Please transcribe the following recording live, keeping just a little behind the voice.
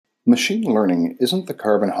Machine learning isn't the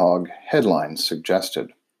carbon hog headlines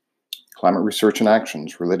suggested. Climate research and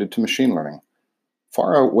actions related to machine learning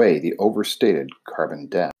far outweigh the overstated carbon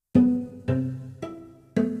debt.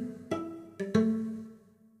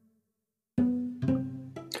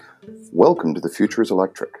 Welcome to The Future is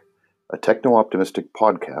Electric, a techno-optimistic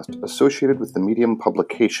podcast associated with the Medium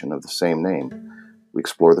publication of the same name. We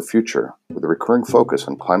explore the future with a recurring focus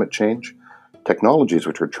on climate change, technologies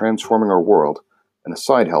which are transforming our world, and a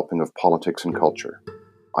side helping of politics and culture.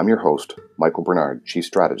 I'm your host, Michael Bernard, Chief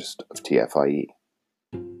Strategist of TFIE.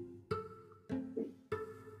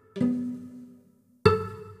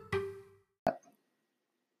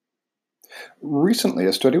 Recently,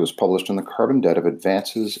 a study was published on the carbon debt of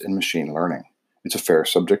advances in machine learning. It's a fair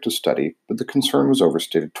subject to study, but the concern was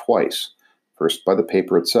overstated twice. First by the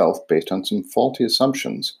paper itself, based on some faulty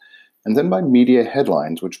assumptions, and then by media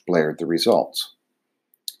headlines which blared the results.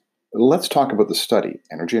 Let's talk about the study,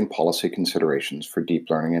 Energy and Policy Considerations for Deep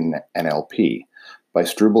Learning in NLP, by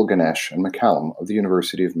Struble, Ganesh, and McCallum of the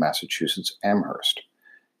University of Massachusetts Amherst.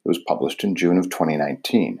 It was published in June of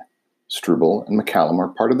 2019. Struble and McCallum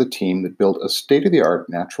are part of the team that built a state-of-the-art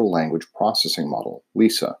natural language processing model,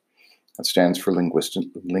 LISA. That stands for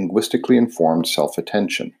Linguistically Informed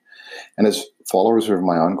Self-Attention. And as followers of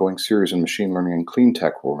my ongoing series on machine learning and clean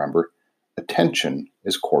tech will remember, attention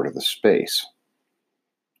is core to the space.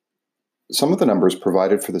 Some of the numbers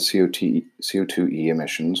provided for the CO2e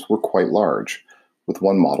emissions were quite large, with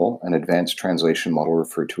one model, an advanced translation model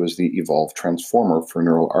referred to as the Evolve Transformer for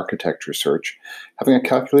Neural Architecture Search, having a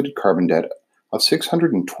calculated carbon debt of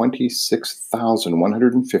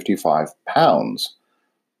 626,155 pounds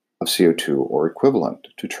of CO2 or equivalent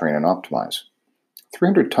to train and optimize.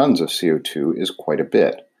 300 tons of CO2 is quite a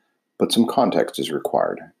bit, but some context is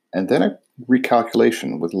required, and then a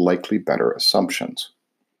recalculation with likely better assumptions.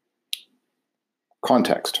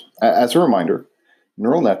 Context. As a reminder,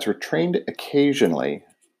 neural nets are trained occasionally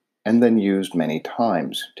and then used many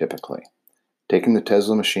times, typically. Taking the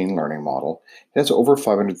Tesla machine learning model, it has over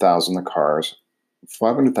 500,000 cars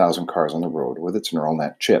on the road with its neural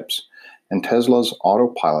net chips, and Tesla's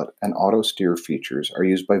autopilot and auto steer features are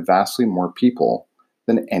used by vastly more people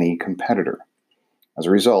than any competitor. As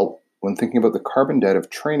a result, when thinking about the carbon debt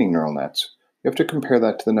of training neural nets, you have to compare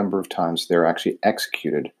that to the number of times they're actually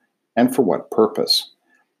executed and for what purpose.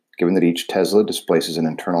 Given that each Tesla displaces an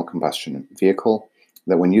internal combustion vehicle,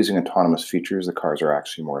 that when using autonomous features, the cars are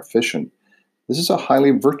actually more efficient, this is a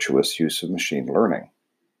highly virtuous use of machine learning.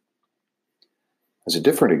 As a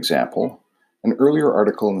different example, an earlier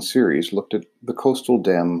article in the series looked at the coastal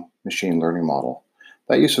dam machine learning model.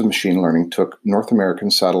 That use of machine learning took North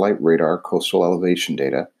American satellite radar coastal elevation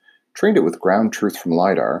data, trained it with ground truth from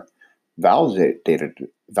LiDAR, validated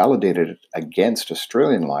it against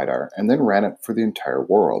Australian LiDAR, and then ran it for the entire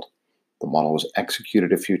world. The model was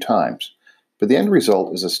executed a few times, but the end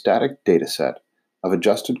result is a static dataset of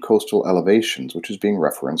adjusted coastal elevations, which is being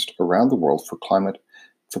referenced around the world for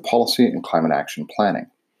policy and climate action planning.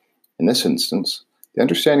 In this instance, the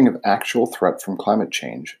understanding of actual threat from climate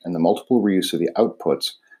change and the multiple reuse of the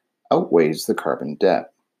outputs outweighs the carbon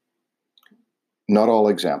debt. Not all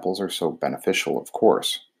examples are so beneficial, of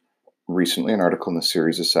course. Recently, an article in the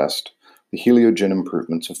series assessed the heliogen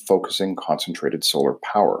improvements of focusing concentrated solar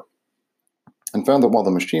power, and found that while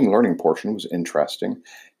the machine learning portion was interesting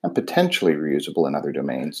and potentially reusable in other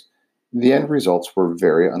domains, the end results were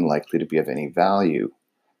very unlikely to be of any value.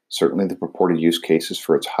 Certainly, the purported use cases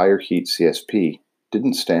for its higher heat CSP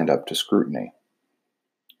didn't stand up to scrutiny.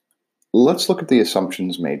 Let's look at the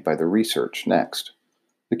assumptions made by the research next.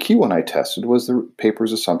 The key one I tested was the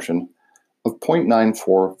paper's assumption of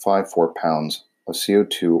 0.9454 pounds of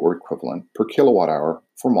CO2 or equivalent per kilowatt hour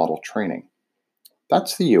for model training.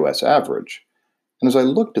 That's the US average. And as I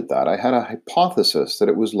looked at that, I had a hypothesis that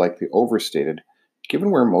it was likely overstated given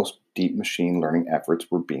where most deep machine learning efforts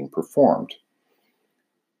were being performed.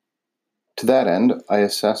 To that end, I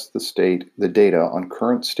assessed the data on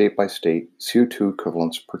current state-by-state CO2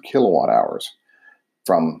 equivalents per kilowatt hours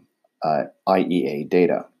from IEA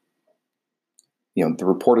data. The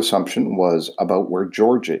report assumption was about where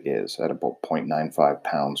Georgia is at about 0.95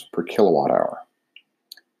 pounds per kilowatt hour.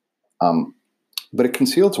 But it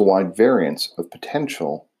conceals a wide variance of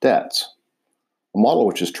potential debts. A model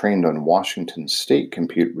which is trained on Washington state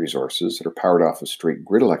compute resources that are powered off of straight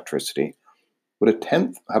grid electricity would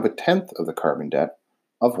have a tenth of the carbon debt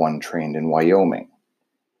of one trained in Wyoming.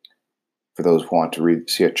 For those who want to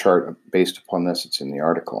see a chart based upon this, it's in the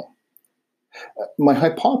article. My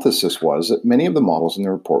hypothesis was that many of the models in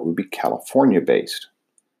the report would be California-based.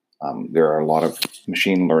 There are a lot of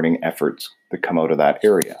machine learning efforts that come out of that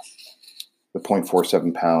area. The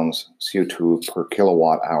 0.47 pounds CO2 per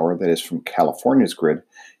kilowatt hour that is from California's grid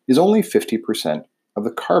is only 50% of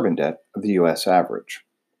the carbon debt of the US average.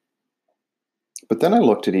 But then I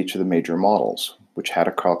looked at each of the major models, which had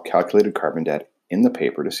a calculated carbon debt in the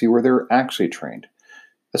paper to see where they were actually trained,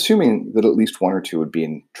 assuming that at least one or two would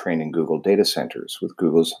be trained in Google data centers with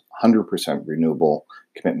Google's 100% renewable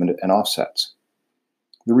commitment and offsets.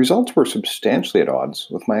 The results were substantially at odds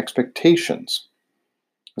with my expectations.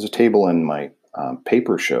 As a table in my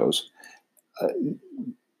paper shows,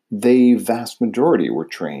 the vast majority were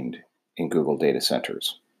trained in Google data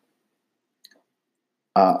centers.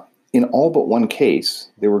 In all but one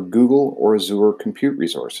case, they were Google or Azure compute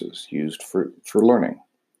resources used for learning.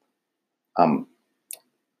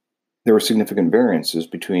 There were significant variances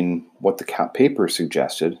between what the paper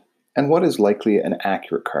suggested and what is likely an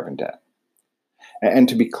accurate carbon debt. And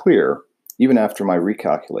to be clear, even after my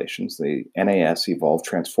recalculations, the NAS Evolved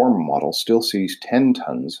Transformer model still sees 10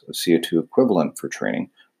 tons of CO2 equivalent for training,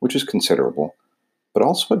 which is considerable, but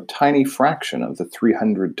also a tiny fraction of the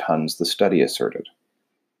 300 tons the study asserted.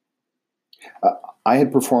 I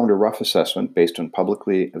had performed a rough assessment based on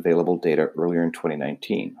publicly available data earlier in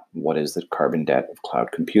 2019. What is the carbon debt of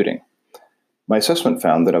cloud computing? My assessment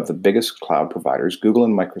found that of the biggest cloud providers, Google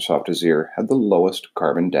and Microsoft Azure had the lowest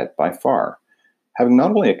carbon debt by far, having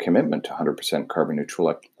not only a commitment to 100% carbon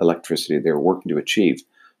neutral electricity they were working to achieve,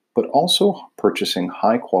 but also purchasing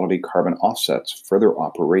high-quality carbon offsets for their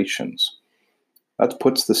operations. That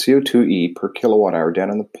puts the CO2e per kilowatt hour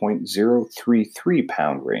down in the 0.033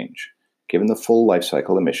 pound range, given the full life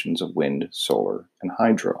cycle emissions of wind, solar, and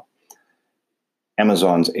hydro.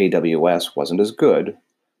 Amazon's AWS wasn't as good,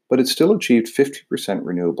 but it still achieved 50%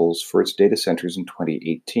 renewables for its data centers in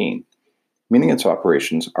 2018, meaning its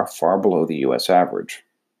operations are far below the US average.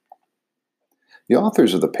 The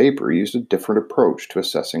authors of the paper used a different approach to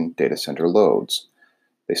assessing data center loads.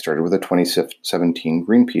 They started with a 2017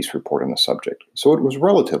 Greenpeace report on the subject, so it was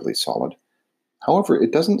relatively solid. However,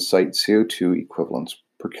 it doesn't cite CO2 equivalents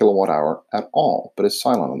per kilowatt hour at all, but is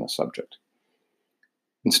silent on the subject.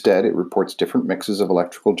 Instead, it reports different mixes of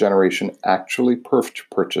electrical generation actually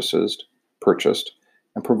purchased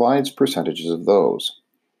and provides percentages of those.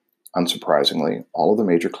 Unsurprisingly, all of the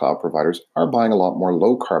major cloud providers are buying a lot more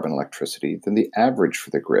low-carbon electricity than the average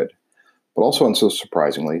for the grid. But also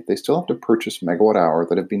unsurprisingly, they still have to purchase megawatt-hour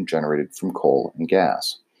that have been generated from coal and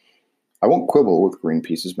gas. I won't quibble with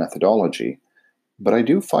Greenpeace's methodology, but I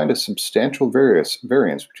do find a substantial variance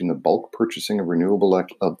between the bulk purchasing of renewable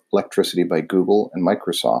electricity by Google and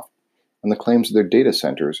Microsoft and the claims of their data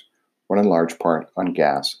centers run in large part on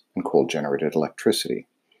gas and coal-generated electricity.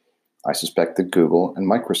 I suspect that Google and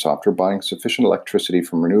Microsoft are buying sufficient electricity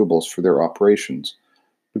from renewables for their operations,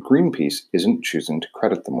 but Greenpeace isn't choosing to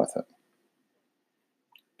credit them with it.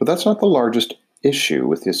 But that's not the largest issue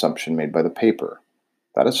with the assumption made by the paper.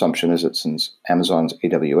 That assumption is that since Amazon's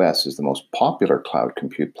AWS is the most popular cloud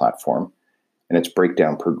compute platform, and its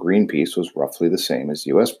breakdown per Greenpeace was roughly the same as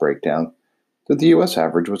US breakdown, that the US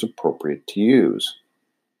average was appropriate to use.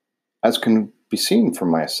 As can be seen from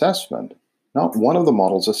my assessment, not one of the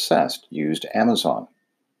models assessed used Amazon.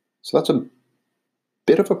 So that's a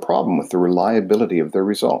bit of a problem with the reliability of their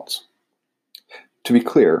results. To be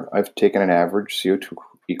clear, I've taken an average CO2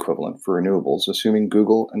 equivalent for renewables, assuming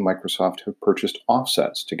Google and Microsoft have purchased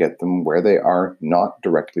offsets to get them where they are not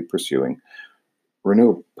directly purchasing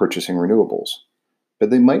renewables. But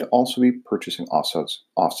they might also be purchasing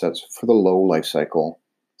offsets for the low life cycle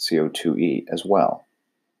CO2e as well.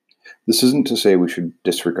 This isn't to say we should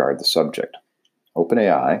disregard the subject.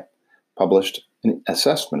 OpenAI published an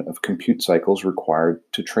assessment of compute cycles required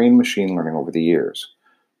to train machine learning over the years.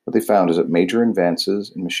 What they found is that major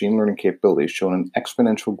advances in machine learning capabilities shown an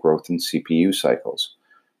exponential growth in CPU cycles,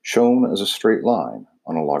 shown as a straight line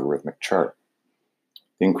on a logarithmic chart.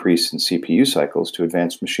 The increase in CPU cycles to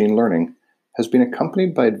advanced machine learning has been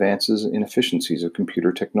accompanied by advances in efficiencies of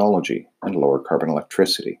computer technology and lower carbon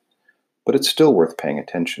electricity, but it's still worth paying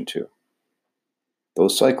attention to.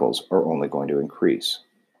 Those cycles are only going to increase.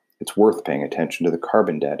 It's worth paying attention to the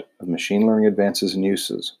carbon debt of machine learning advances and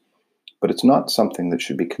uses, but it's not something that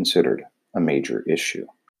should be considered a major issue.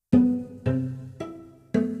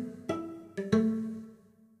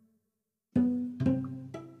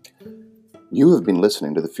 You have been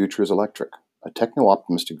listening to The Future is Electric, a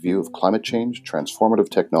techno-optimistic view of climate change, transformative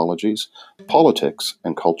technologies, politics,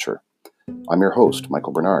 and culture. I'm your host,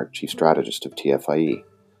 Michael Bernard, Chief Strategist of TFIE.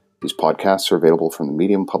 These podcasts are available from the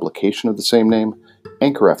Medium publication of the same name,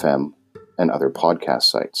 Anchor FM, and other podcast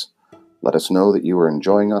sites. Let us know that you are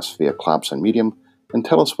enjoying us via Claps on Medium, and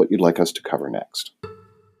tell us what you'd like us to cover next.